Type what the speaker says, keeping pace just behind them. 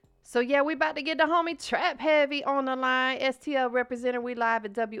So yeah, we about to get the homie Trap Heavy on the line. STL representative. We live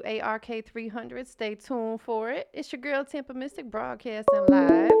at WARK 300. Stay tuned for it. It's your girl Temper Mystic broadcasting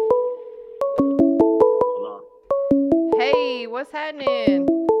live. Hold on. Hey, what's happening?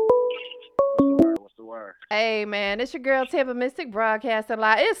 What's the word? What's the word? Hey man, it's your girl Tampa Mystic broadcasting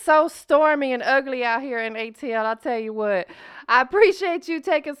live. It's so stormy and ugly out here in ATL. I'll tell you what. I appreciate you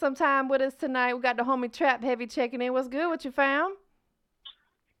taking some time with us tonight. We got the homie Trap Heavy checking in. What's good? What you found?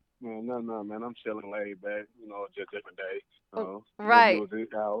 Man, no, man. I'm chilling laid back. Just different day. No Right.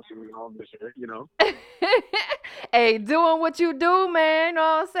 music, house, this year. Hey, doing what you do, man. You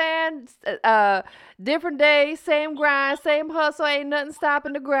know what I'm saying? Different day, same grind, same hustle. Ain't nothing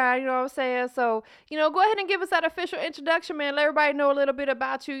stopping the grind. You know what I'm saying? So, go ahead and give us that official introduction, man. Let everybody know a little bit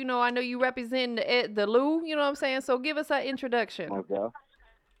about you. I know you represent the Lou. You know what I'm saying? So, give us that introduction. Okay.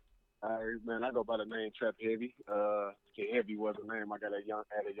 Man, I go by the name Trap Heavy. Heavy was a name I got at a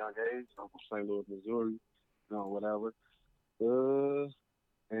young age. I'm from St. Louis, Missouri. Whatever. Uh,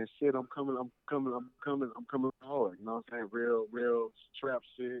 and shit, I'm coming hard. You know what I'm saying? Real trap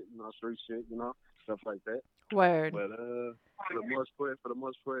shit. Street shit. Stuff like that. Word. But for the most part,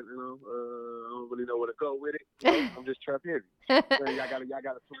 I don't really know where to go with it. I'm just trap heavy. Man, y'all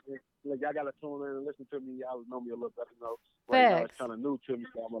gotta tune in and listen to me. Y'all know me a little better. Right now it's Facts. kind of new to me,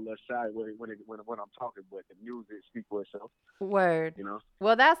 so I'm a little shy when I'm talking. But the music speaks for itself. Word. You know.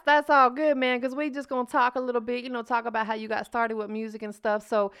 Well, that's all good, man. Because we just gonna talk a little bit. Talk about how you got started with music and stuff.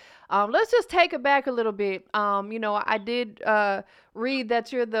 So, let's just take it back a little bit. I did read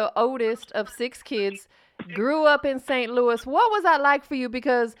that you're the oldest of six kids. Grew up in St. Louis. What was that like for you?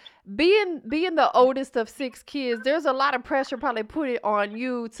 Because being the oldest of six kids, there's a lot of pressure probably put it on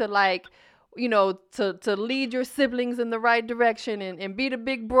you to like to lead your siblings in the right direction and be the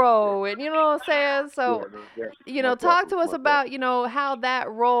big bro and you know what I'm saying? Yeah, So most talk definitely, to us most about, definitely. how that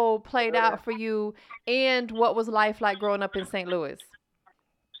role played out for you and what was life like growing up in St. Louis.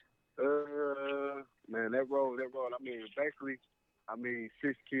 Man, that role.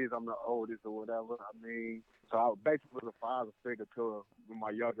 Six kids. I'm the oldest or whatever. So I basically was a father figure to my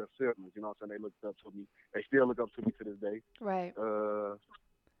younger siblings. You know what I'm saying? They looked up to me. They still look up to me to this day. Right. Uh,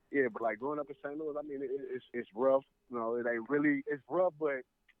 yeah, but like growing up in St. Louis, it's rough. It ain't really. It's rough, but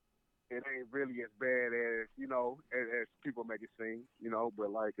it ain't really as bad as as people make it seem.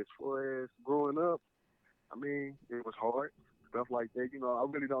 But like as far as growing up, it was hard. Stuff like that. I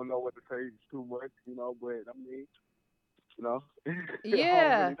really don't know what to say. It's too much. But you know, I don't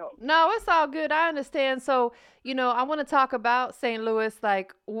Yeah. really know. No, it's all good. I understand. So, I want to talk about St. Louis.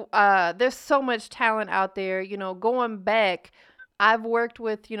 Like, there's so much talent out there. Going back, I've worked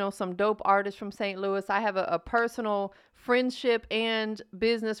with, some dope artists from St. Louis. I have a personal friendship and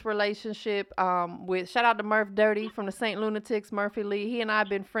business relationship with, shout out to Murph Dirty from the St. Lunatics, Murphy Lee. He and I have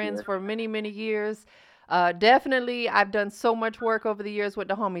been friends Yeah. for many, many years. Definitely, I've done so much work over the years with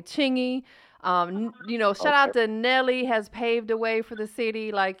the homie Chingy. Shout out Okay. to Nelly has paved the way for the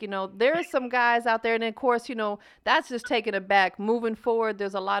city. Like, there's some guys out there. And then, of course, that's just taking it back. Moving forward,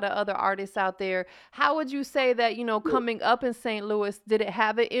 there's a lot of other artists out there. How would you say that, Yeah. coming up in St. Louis, did it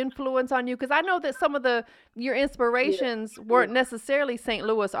have an influence on you? Because I know that some of your Yeah. inspirations Yeah. weren't necessarily St.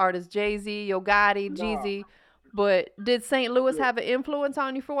 Louis artists, Jay-Z, Yo Gotti, Nah. Jeezy. But did St. Louis Yeah. have an influence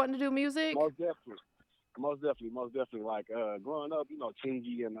on you for wanting to do music? Most definitely. Most definitely. Like growing up,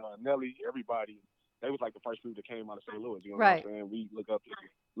 Chingy and Nelly, everybody, they was like the first people that came out of St. Louis. You know what Right. I'm saying? We look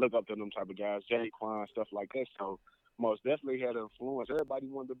up to them type of guys, Jay Quan, stuff like that. So most definitely had an influence. Everybody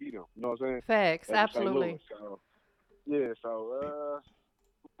wanted to be them. You know what I'm saying? Facts. As a St. Absolutely. Louis. So yeah. So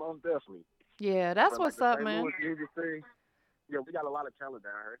most definitely. Yeah, that's But like what's the up, St. man. Louis music thing, yeah, we got a lot of talent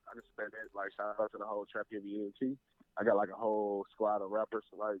down here. I just said that. Like shout out to the whole Trap Heavy ENT. I got like a whole squad of rappers.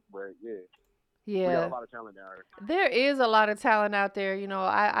 But yeah, we got a Yeah. lot of talent down here. There is a lot of talent out there.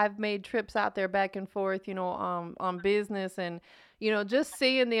 I've made trips out there back and forth, on business and, just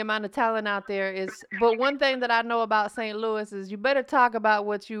seeing the amount of talent out there is, but one thing that I know about St. Louis is you better talk about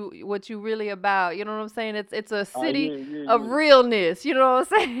what you really about. You know what I'm saying? It's a city Yeah, yeah, of yeah. realness. You know what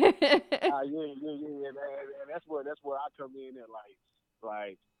I'm saying? Yeah. And that's where I come in and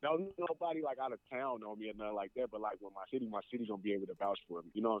like don't nobody like out of town know me or nothing like that. But like when my city gonna be able to vouch for me.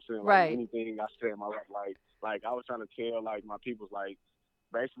 You know what I'm saying? Like Right. anything I say in my life, like I was trying to tell like my people's like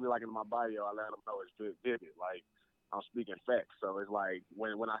basically like in my bio, I let them know it's vivid. Like I'm speaking facts. So it's like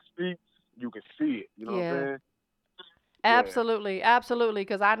when I speak, you can see it. You know what I'm Yeah. saying? Yeah. Absolutely, absolutely.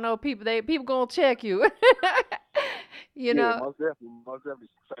 Because I know people gonna check you. you Yeah, know. most definitely, most definitely.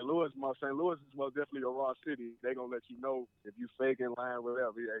 St. Louis is most definitely a raw city. They gonna let you know if you fake in line,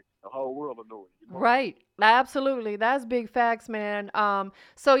 whatever. Yeah, the whole world will know it. You know. Right. Absolutely. That's big facts, man.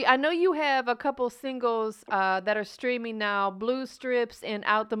 So I know you have a couple singles that are streaming now, Blue Strips and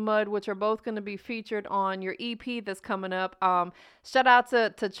Out the Mud, which are both going to be featured on your EP that's coming up. Shout out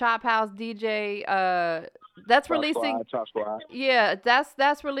to Chop House DJ. That's releasing. Top squad. Yeah,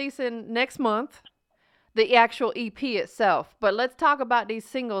 that's releasing next month. The actual EP itself. But let's talk about these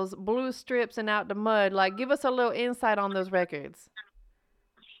singles, Blue Strips and Out the Mud. Like, give us a little insight on those records.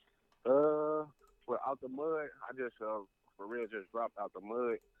 Well, out the mud, I just for real just dropped out the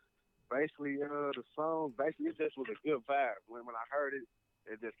mud. Basically, the song basically it just was a good vibe. When I heard it,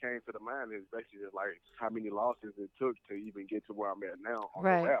 it just came to the mind. It's basically just like how many losses it took to even get to where I'm at now on the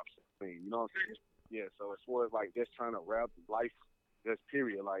Right. rap scene. You know what I'm saying? Yeah. So as far as like just trying to rap life, just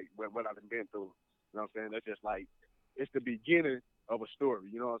period, like what I've been through. You know what I'm saying? That's just like it's the beginning of a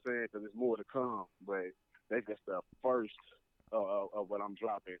story. You know what I'm saying? Because there's more to come, but that's just the first of what I'm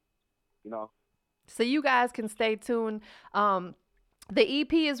dropping. You know. So you guys can stay tuned. The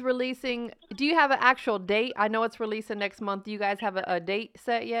EP is releasing. Do you have an actual date? I know it's releasing next month. Do you guys have a date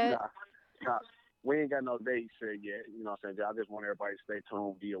set yet? Nah, nah, we ain't got no date set yet. You know what I'm saying? I just want everybody to stay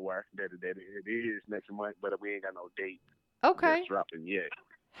tuned, be aware that it is next month, but we ain't got no date just Okay. dropping yet.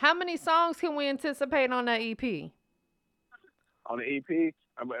 How many songs can we anticipate on that EP? On the EP,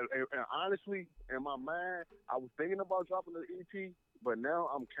 and honestly, in my mind, I was thinking about dropping the EP, but now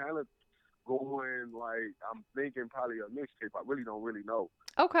I'm kind of going like I'm thinking probably a mixtape. I really don't really know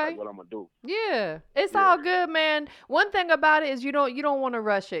like Okay. what I'm gonna do. Yeah, it's Yeah, all good, man. One thing about it is you don't want to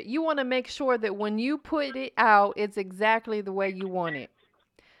rush it. You want to make sure that when you put it out, it's exactly the way you want it.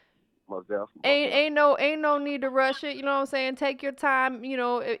 most definitely, most Ain't definitely. ain't no ain't no need to rush it. You know what I'm saying? Take your time.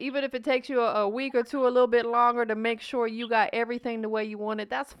 Even if it takes you a week or two, a little bit longer to make sure you got everything the way you want it.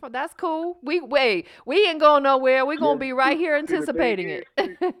 That's cool. We ain't going nowhere. We Yeah, gonna be right here see the thing anticipating is,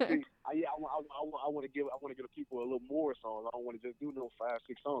 it. yeah, I want to give the people a little more songs. I don't want to just do no 5,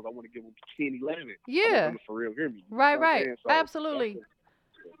 6 songs. I want to give them 10, 11. I want them Yeah. to for real hear me. You Right. know what I'm Right. saying? So that's Absolutely. the,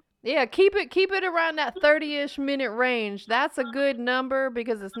 Yeah, keep it around that 30-ish minute range. That's a good number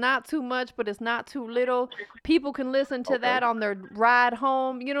because it's not too much, but it's not too little. People can listen to okay. that on their ride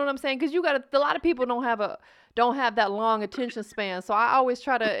home. You know what I'm saying? Because you got a lot of people don't have that long attention span. So I always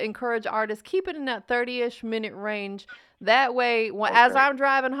try to encourage artists keep it in that 30-ish minute range. That way, as Okay. I'm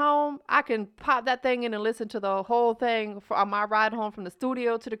driving home, I can pop that thing in and listen to the whole thing on my ride home from the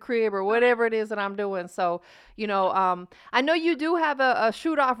studio to the crib or whatever it is that I'm doing. So, I know you do have a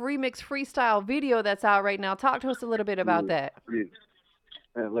shoot off remix freestyle video that's out right now. Talk to us a little bit about Yeah. that. Yeah.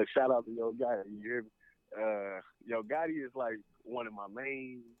 And look, shout out to Yo Gotti. You hear me? Yo Gotti is like one of my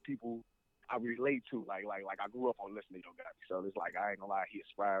main people I relate to. Like I grew up on listening to Yo Gotti, so it's like I ain't gonna lie, he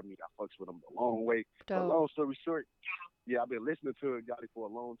inspired me. I fucks with him a long way. But Dope. long story short, yeah, I've been listening to Gotti for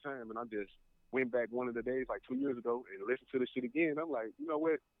a long time, and I just went back one of the days, like 2 years ago, and listened to the shit again. I'm like, you know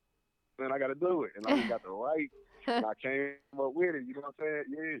what, man, I got to do it, and I just got the right, and I came up with it. You know what I'm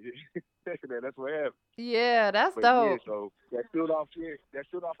saying? Yeah, that's what happened. Yeah, that's But yeah, dope. so that stood off. Yeah, that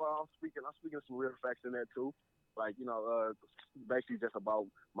stood off. I'm speaking some real facts in there too. Like basically just about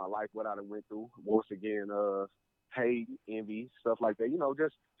my life, what I done went through. Once again, hate, envy, stuff like that.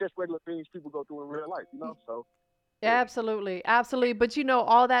 Just regular things people go through in real life. So yeah. Absolutely. Absolutely. But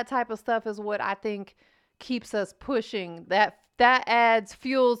all that type of stuff is what I think keeps us pushing. That adds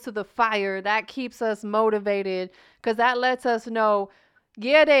fuels to the fire. That keeps us motivated because that lets us know,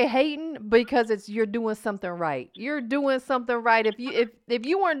 yeah, they hating because it's you're doing something right. You're doing something right. If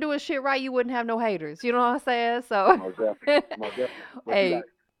you weren't doing shit right, you wouldn't have no haters. You know what I'm saying? So Most definitely, most definitely. But you got, hey,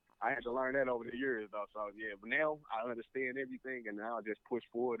 I had to learn that over the years, though. So yeah, but now I understand everything, and now I just push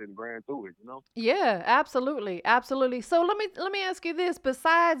forward and grind through it. yeah, absolutely. Absolutely. So let me ask you this.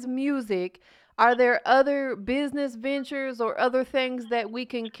 Besides music, are there other business ventures or other things that we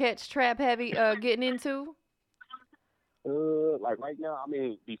can catch Trap Heavy getting into? Like right now, I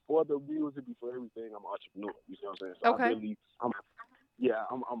mean, before the music, before everything, I'm an entrepreneur. You see what I'm saying? So Okay.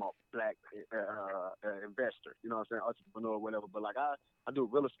 I'm a black investor. You know what I'm saying? Entrepreneur, whatever. But like I do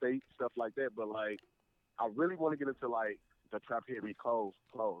real estate stuff like that. But like I really want to get into like the trap heavy clothes.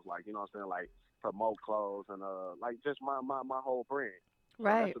 Like you know what I'm saying? Like promote clothes and like just my whole brand. So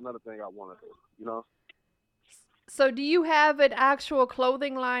that's Right. another thing I want to do. You know? So do you have an actual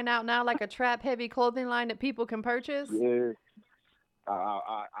clothing line out now, like a Trap Heavy clothing line that people can purchase? Yeah.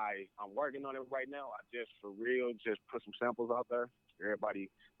 I'm working on it right now. I just for real just put some samples out there, everybody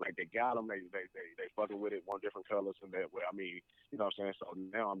like they got them, they fucking with it, want different colors and that way. I mean, you know what I'm saying? So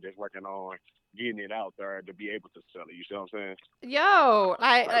now I'm just working on getting it out there to be able to sell it. You see what I'm saying? Yo,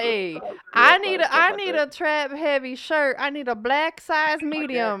 like, hey, Yeah, stuff I like need that. a trap heavy shirt. I need a black size I guess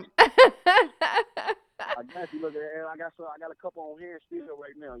medium. I guess you look at it, and I got a couple on hand still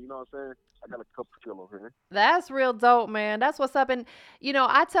right now. You know what I'm saying? I got a couple still on hand. That's real dope, man. That's what's up. And,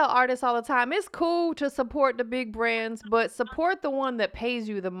 I tell artists all the time, it's cool to support the big brands, but support the one that pays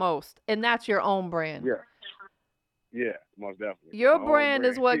you the most. And that's your own brand. Yeah, yeah, most definitely. Your My own brand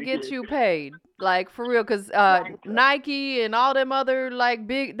is brand. what gets you paid. Like, for real. Because Right. Nike and all them other, like,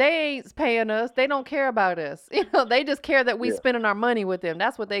 big, they ain't paying us. They don't care about us. They just care that we Yeah, spending our money with them.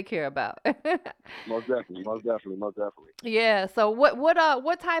 That's what they care about. most definitely, most definitely, most definitely. Yeah. So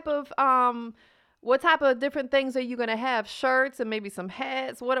what type of different things are you gonna have? Shirts and maybe some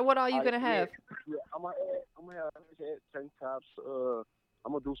hats. What are you gonna Yeah, have? yeah. I'm gonna have tank tops.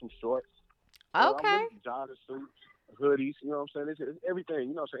 I'm gonna do some shorts. I'm Okay. really jogger suits, hoodies. You know what I'm saying? It's everything.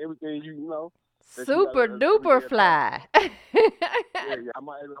 You know, so everything you know that you got Super a duper everyday attire. fly. Yeah, yeah. I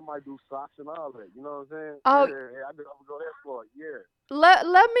might do socks and all that. You know what I'm saying? Oh, Yeah, yeah. I'm gonna go that far. Yeah.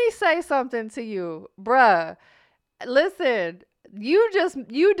 let me say something to you, bruh. Listen, you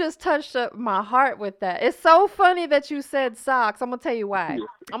just touched up my heart with that. It's so funny that you said socks. I'm gonna tell you why.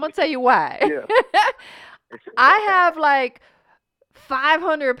 I'm gonna tell you why. Yeah. I have like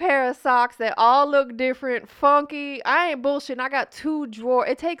 500 pair of socks that all look different, funky. I ain't bullshitting. I got 2 drawers.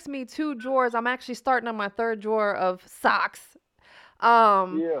 It takes me 2 drawers. I'm actually starting on my third drawer of socks.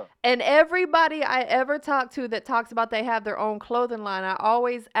 Um, Yeah. and everybody I ever talk to that talks about they have their own clothing line, I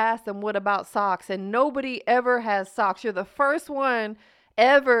always ask them, what about socks? And nobody ever has socks. You're the first one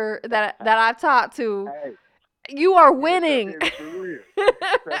ever that I've talked to. Hey, You are yeah, trap winning. heavy for real.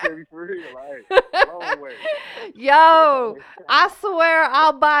 Trap heavy for real. Like, long way. Yo, I swear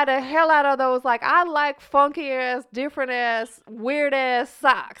I'll buy the hell out of those. Like, I like funky ass, different ass, weird ass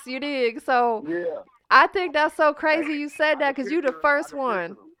socks. You dig? So Yeah. I think that's so Hey, crazy you said I that can because you the picture them. I first can picture one.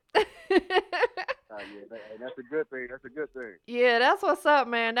 them. Yeah, hey, that's a good thing. That's a good thing. Yeah, that's what's up,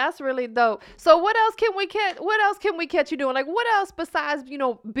 man. That's really dope. So what else can we catch? What else can we catch you doing? Like, what else besides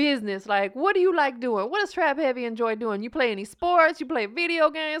business? Like, what do you like doing? What does Trap Heavy enjoy doing? You play any sports? You play video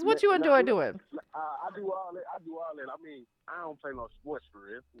games? What you enjoy doing? I do all that. I do all that. I mean, I don't play no sports for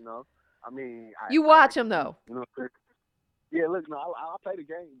real. You know. I mean, You I watch like to them eat. though. You know. Yeah, look, no, I play the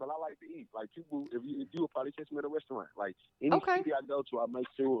game, but I like to eat. Like people, if you will probably catch me at a restaurant. Like any Okay. city I go to, I make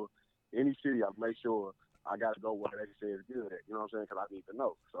sure. Any city, I make sure I gotta go where they say it's good at. You know what I'm saying? Because I need to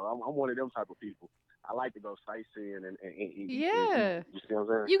know. So I'm one of them type of people. I like to go sightseeing and eat and eat. Yeah. You see what I'm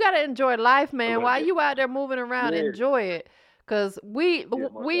saying? You gotta enjoy life, So man. look, While you out there moving around, yeah, enjoy it. Cause we yeah,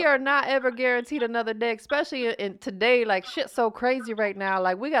 most we are definitely. not ever guaranteed another day, especially in today. Like shit's so crazy right now.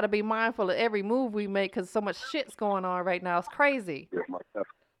 Like we gotta be mindful of every move we make, cause so much shit's going on right now. It's crazy. Yeah, most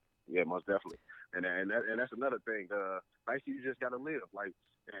definitely. Yeah, most definitely. And that's another thing. Basically, you just gotta live. Like,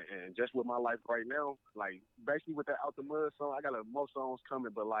 and just with my life right now, like basically with that Out the Mud song, I got more songs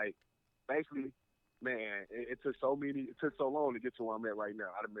coming, but like basically, man, it took it took so long to get to where I'm at right now.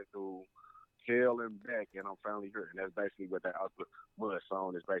 I've been through hell and back, and I'm finally here. And that's basically what that Out the Mud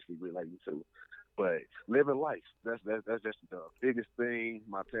song is basically relating to. But living life, that's just the biggest thing.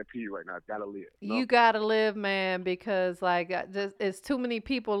 My pet peeve right now. Gotta live, you know. You gotta live, man, because like just it's too many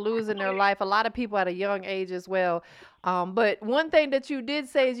people losing their life. A lot of people at a young age as well. But one thing that you did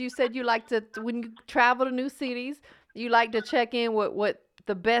say is you said you like to when you travel to new cities, you like to check in with what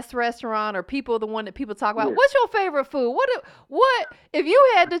the best restaurant or people the one that people talk about. Yeah. What's your favorite food? What if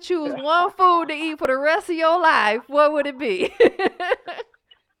you had to choose one food to eat for the rest of your life? What would it be?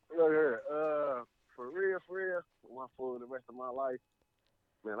 Look here, for real, my for the rest of my life,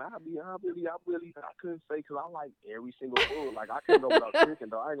 man, I couldn't say because I like every single food. Like I couldn't go without chicken,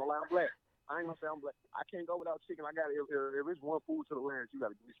 though. I ain't gonna lie, I'm black. I ain't gonna say I'm black. I can't go without chicken. I got if it's one food to the land, you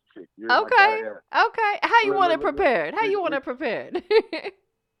gotta give me some chicken. I gotta Okay, have it. okay. How you want it Look. prepared? How you want it prepared?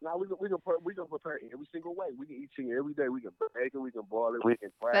 Now we can prepare it every single way. We can eat chicken every day. We can bake it. We can boil it. We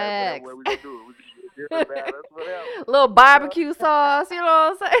can fry it. Whatever Facts. way we gonna do it. We can do different batters, whatever. Little You know. barbecue sauce, you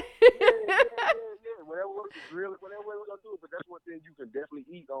know what I'm saying? Yeah. Whatever way we can grill it, whatever way we gonna do it. But that's one thing you can definitely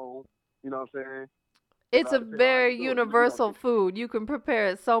eat on. You know what I'm saying? It It's all a depends on how very you do it. You know. universal food. You can prepare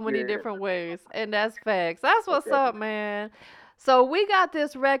it so many Yeah. different ways, and that's facts. That's Most what's up, definitely. man. So we got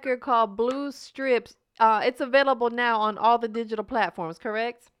this record called Blue Strips. It's available now on all the digital platforms,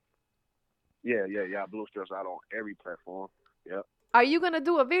 correct? Yeah. Blue strips out on every platform. Yep. Are you gonna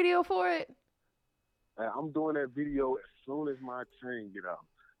do a video for it? I'm doing that video as soon as my train get out.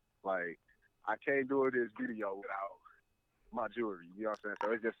 Like I can't do this video without my jewelry. You know what I'm saying?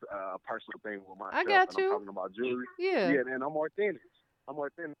 So it's just a personal thing with myself. I got and you. I'm talking about jewelry. Yeah. Yeah, and I'm authentic. I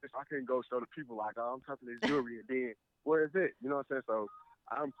can't go show the people like, oh, I'm touching this jewelry, and then where is it? You know what I'm saying? So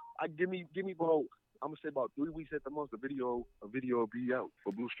I give me about, I'm gonna say about 3 weeks at the most. A video will be out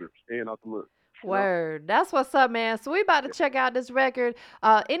for Blue Strips and out the look. You know? Word. That's what's up, man. So we about to check out this record.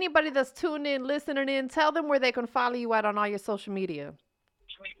 Anybody that's tuned in, listening in, tell them where they can follow you at on all your social media.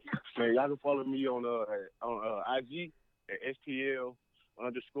 Man, y'all can follow me on IG at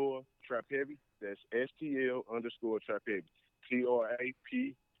STL_Trap Heavy. That's STL_Trap Heavy.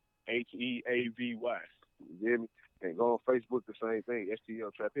 TRAPHEAVY. You get me? And go on Facebook, the same thing,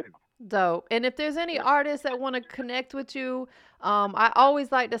 STL Trap Heavy. Dope. And if there's any artists that want to connect with you, I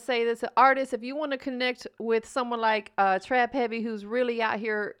always like to say this: artists, if you want to connect with someone like Trap Heavy, who's really out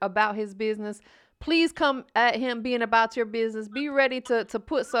here about his business, please come at him being about your business. Be ready to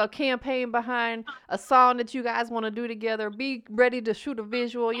put a campaign behind a song that you guys want to do together. Be ready to shoot a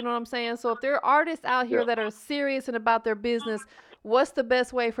visual. You know what I'm saying? So if there are artists out here that are serious and about their business, what's the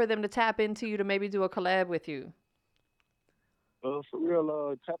best way for them to tap into you to maybe do a collab with you? For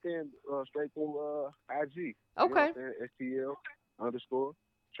real, tap in straight through IG. Okay. You know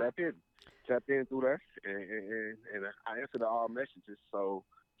STL_Trap Heavy. Tap in through that, and I answer to all messages, so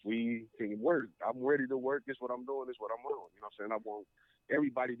we can work. I'm ready to work. This is what I'm doing. This is what I'm on. You know what I'm saying? I want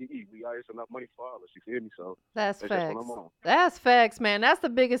everybody to eat. We always enough money for all of us. You feel me? So that's just facts. what I'm on. That's facts, man. That's the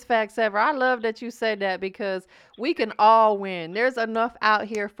biggest facts ever. I love that you said that because we can all win. There's enough out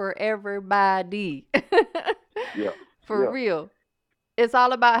here for everybody. Yeah. For real. It's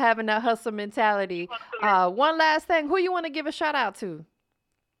all about having that hustle mentality. One last thing. Who you want to give a shout out to?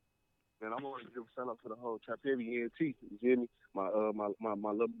 Man, I'm going to give a shout out to the whole Trap Heavy ENT. You feel me? My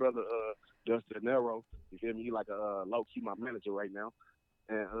little brother, Dustin Nero. You feel me? He like a low key my manager right now.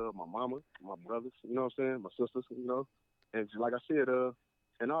 And my mama, my brothers, you know what I'm saying? My sisters, you know. And just like I said,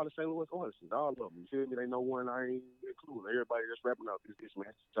 and all the St. Louis artists, all of them. You feel me? They know one I ain't including. Everybody that's rapping out this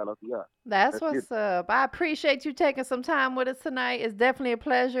man. Shout out to y'all. That's what's up. I appreciate you taking some time with us tonight. It's definitely a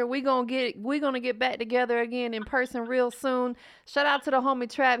pleasure. We're gonna get back together again in person real soon. Shout out to the homie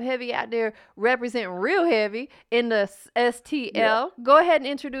Trap Heavy out there representing real heavy in the STL. Yeah. Go ahead and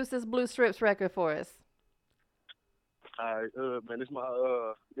introduce this Blue Strips record for us. All right, man, this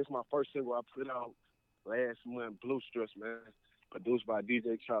my first single I put out last month, Blue Strips, man. Produced by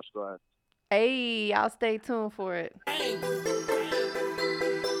DJ Chop Squad. Hey, I'll stay tuned for it. Hey.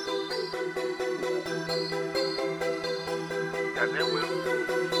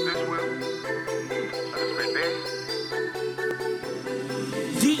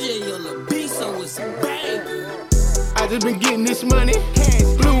 DJ on the beat, so it's a bang. I just been getting this money.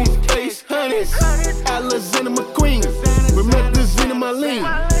 Blue face, honeys. Alexander McQueen. Remember Zena Marlene.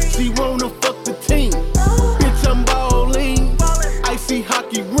 She wanna fuck the team. Bitch, I'm ballin'. Icy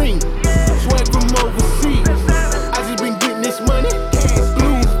hockey ring. Swag from overseas. I just been getting this money.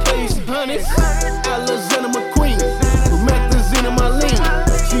 Blue face, honeys. Alexander McQueen. Remember Zena Marlene.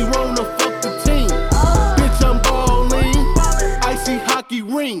 She wanna fuck the team. Bitch, I'm ballin'. Icy hockey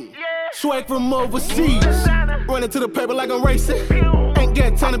ring. Swag from overseas. Running to the paper like I'm racing. Ain't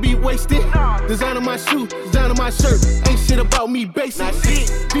got time to be wasted. Design on my shoe, design on my shirt. Ain't shit about me basic.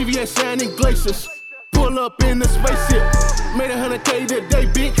 PVS shining glaciers. Pull up in the spaceship. Made 100K today,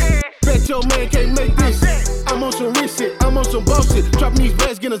 bitch. Bet your man can't make this. I'm on some rich shit, I'm on some bullshit. Dropping these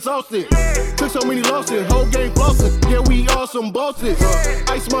bags, getting exhausted. Took so many losses, whole game flossing. Yeah, we all some bosses.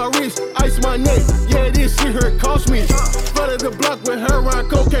 Ice my wrist, ice my neck. Yeah, this shit here cost me. Flooded the block with heroin,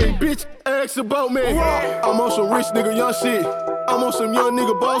 cocaine, bitch. Ask about me. I'm on some rich nigga, young shit. I'm on some young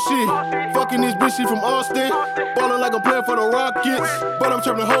nigga ball shit. Fucking this bitch, she from Austin. Ballin' like I'm playing for the Rockets. But I'm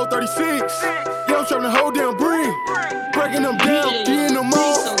trapping the whole 36. Yeah, I'm trapping the whole damn breed. Breaking them down, getting them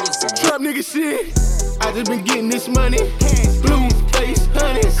all. Trap nigga shit. I just been getting this money. Blue face,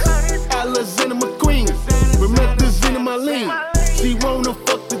 honeys. Alexander McQueen. Remember Zena Marlene. She wanna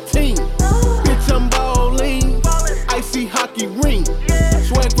fuck the team. Bitch, I'm ballin'. Icy hockey ring.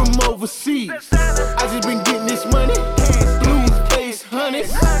 Swag from overseas. I just been getting this money. Blue face,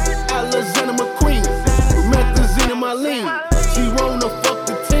 honeys. Alexander McQueen. Remember Zena Marlene. She wanna fuck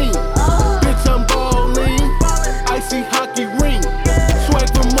the team. Bitch, I'm ballin'. Icy hockey ring. Swag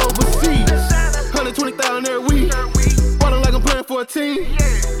from overseas. 120,000 every week. Ballin' like I'm playing for a team.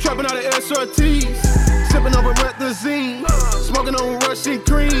 Trapping out the SRTs. Sipping on Promethazine. Smoking on Russian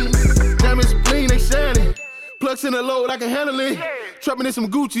cream. Diamonds clean, they shining. Plugs in the load, I can handle it. Trapping in some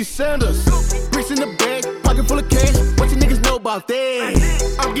Gucci sandals. Bricks in the bag, pocket full of cash. What you niggas know about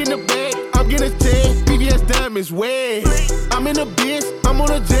that? I'm getting the bag. I'm getting tan, BBS diamonds wet. I'm in a bitch, I'm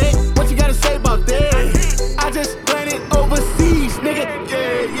on a jet. What you gotta say about that? I just ran it overseas, nigga.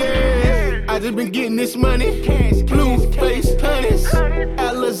 Yeah. I just been getting this money. Blue face honey's,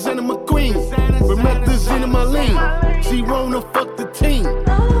 Alexander McQueen. Promethazine in my lean. She wanna fuck the team.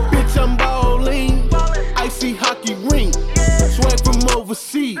 Bitch, I'm ballin'. Icy hockey ring. Swag from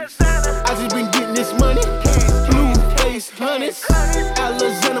overseas. I just been getting this money. Blue face honey's,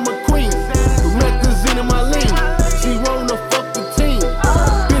 Alexander McQueen. Promethazine in my lean. She wanna fuck the team.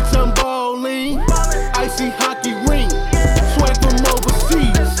 Bitch, I'm ballin'. Icy hockey ring. Swag from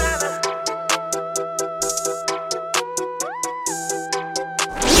overseas.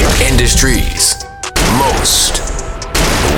 Industries.